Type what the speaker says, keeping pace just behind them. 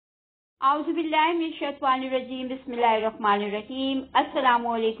Auzubillahiminash-shaytanir-rajim. Bismillahir-rahmanir-rahim.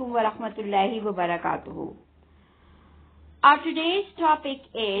 Assalamu-alaikum wa rahmatullahi wa barakatuhu. Our today's topic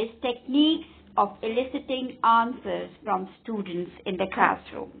is techniques of eliciting answers from students in the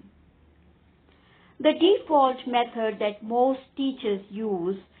classroom. The default method that most teachers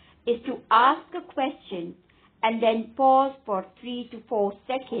use is to ask a question and then pause for 3 to 4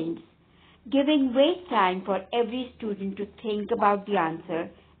 seconds, giving wait time for every student to think about the answer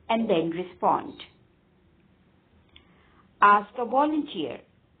and then respond. Ask a volunteer.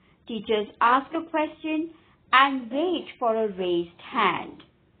 Teachers ask a question and wait for a raised hand.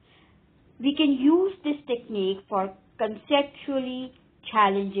 We can use this technique for conceptually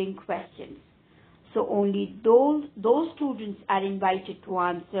challenging questions. So only those students are invited to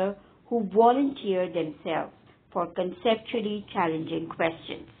answer who volunteer themselves for conceptually challenging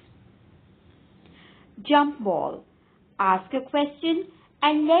questions. Jump ball. Ask a question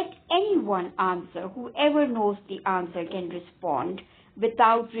and let anyone answer. Whoever knows the answer can respond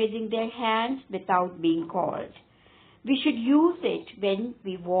without raising their hands, without being called. We should use it when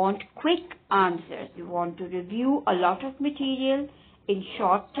we want quick answers. We want to review a lot of material in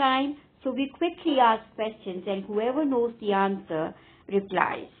short time, so we quickly ask questions and whoever knows the answer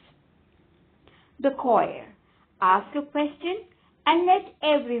replies. The choir. Ask a question and let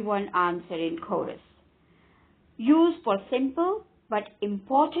everyone answer in chorus. Use for simple but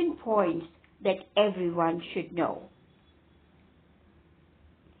important points that everyone should know.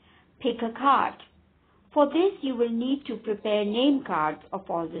 Pick a card. For this, you will need to prepare name cards of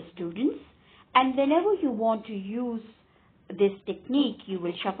all the students, and whenever you want to use this technique, you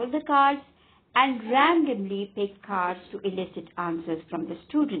will shuffle the cards and randomly pick cards to elicit answers from the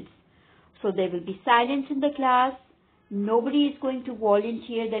students. So there will be silence in the class. Nobody is going to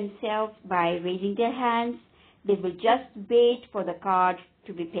volunteer themselves by raising their hands. They will just wait for the card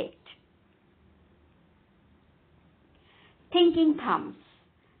to be picked. Thinking thumbs.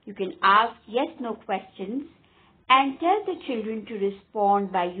 You can ask yes-no questions and tell the children to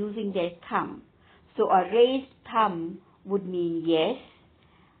respond by using their thumb. So a raised thumb would mean yes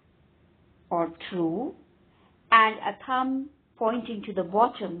or true, and a thumb pointing to the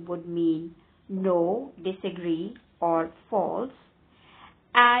bottom would mean no, disagree, or false,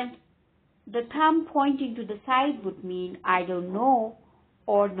 and the thumb pointing to the side would mean I don't know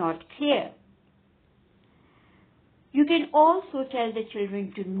or not clear. You can also tell the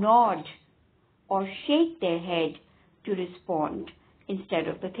children to nod or shake their head to respond instead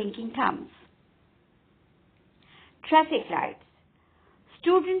of the thinking thumbs. Traffic lights.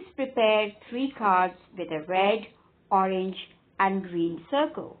 Students prepare 3 cards with a red, orange, and green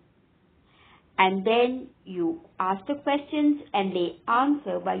circle. And then you ask the questions and they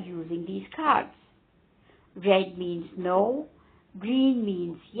answer by using these cards. Red means no, green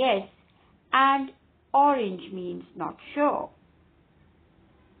means yes, and orange means not sure.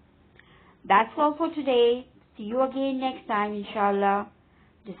 That's all for today. See you again next time, inshallah.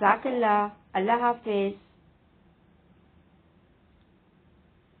 Jazakallah. Allah Hafiz.